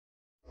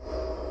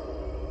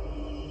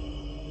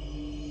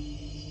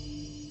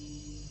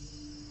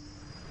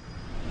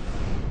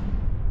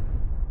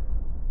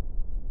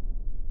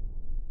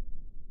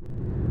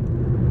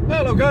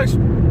Hello guys.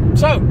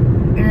 So,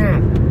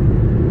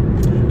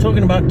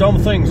 talking about dumb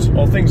things,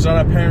 or things that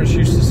our parents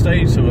used to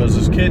say to us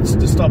as kids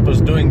to stop us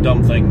doing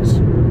dumb things.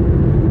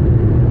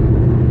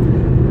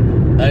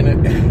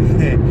 And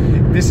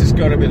this has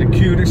got to be the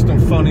cutest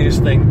and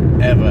funniest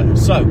thing ever.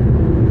 So,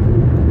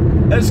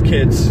 as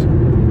kids,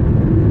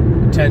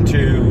 you tend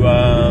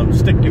to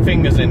stick your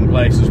fingers in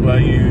places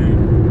where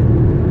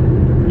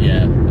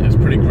it's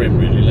pretty grim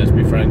really, let's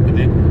be frank with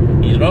you.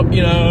 Either up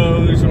your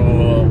nose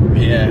or,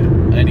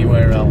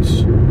 anywhere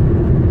else.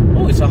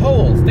 Oh, it's a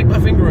hole, stick my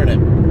finger in it.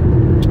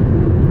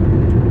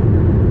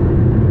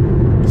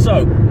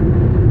 So,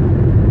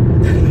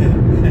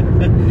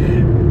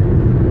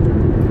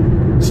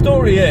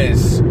 story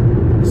is,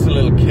 this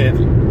little kid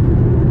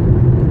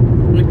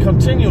would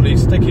continually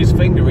stick his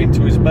finger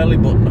into his belly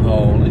button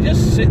hole and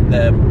just sit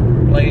there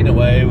playing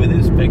away with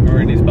his finger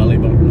in his belly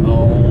button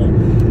hole,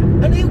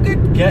 and he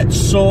would get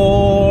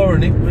sore,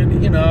 and it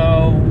would,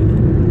 I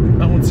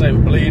wouldn't say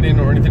bleeding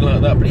or anything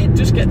like that, but he'd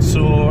just get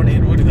sore and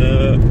it would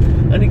hurt,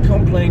 and he'd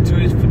complain to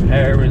his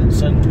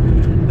parents,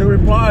 and the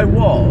reply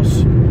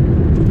was,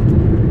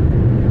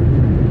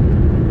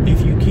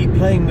 if you keep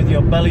playing with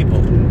your belly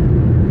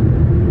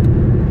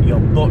button, your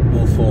butt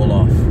will fall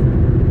off.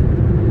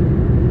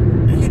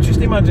 And you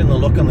just imagine the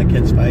look on the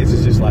kid's face.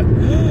 It's just like,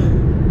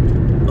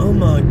 oh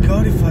my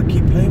God, if I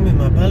keep playing with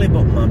my belly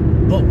button, my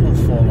butt will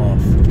fall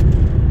off.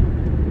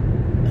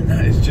 And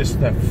that is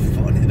just the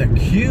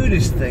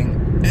cutest thing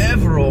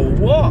ever, or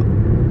what?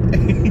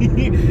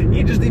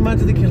 You just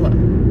imagine the kid like,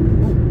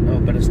 oh, I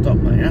better stop,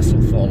 my ass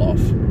will fall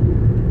off.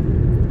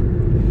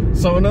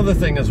 So another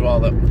thing as well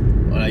that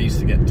I used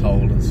to get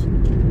told is,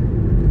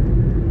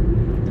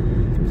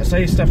 because I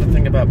used to have to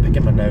think about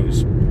picking my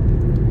nose.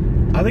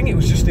 I think it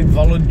was just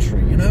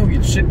involuntary,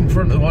 you'd sit in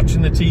front of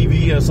watching the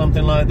TV or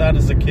something like that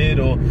as a kid,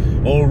 or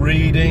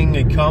reading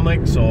a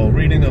comics, or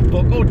reading a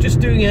book, or just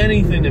doing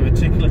anything in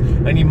particular,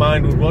 and your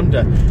mind would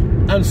wander,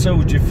 and so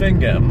would your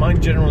finger, and mine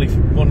generally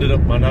wandered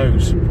up my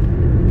nose.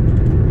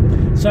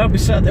 So I'd be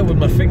sat there with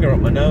my finger up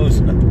my nose,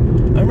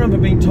 and I remember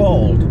being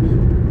told,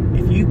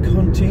 if you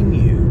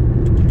continue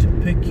to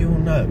pick your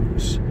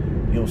nose,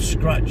 you'll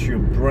scratch your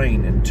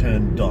brain and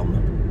turn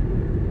dumb.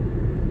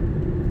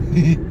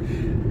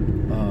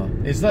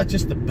 Is that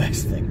just the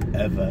best thing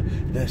ever?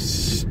 The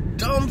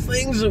dumb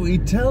things that we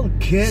tell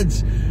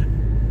kids,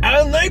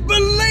 and they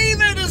believe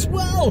it as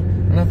well.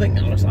 And I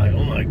was like,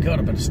 oh my God,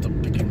 I better stop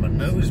picking my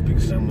nose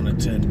because I'm going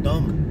to turn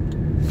dumb.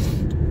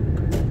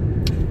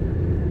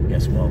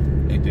 Guess what?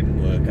 It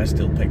didn't work. I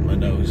still picked my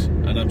nose,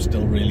 and I'm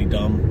still really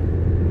dumb.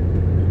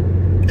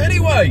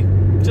 Anyway,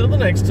 till the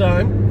next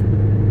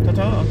time,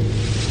 ta-ta.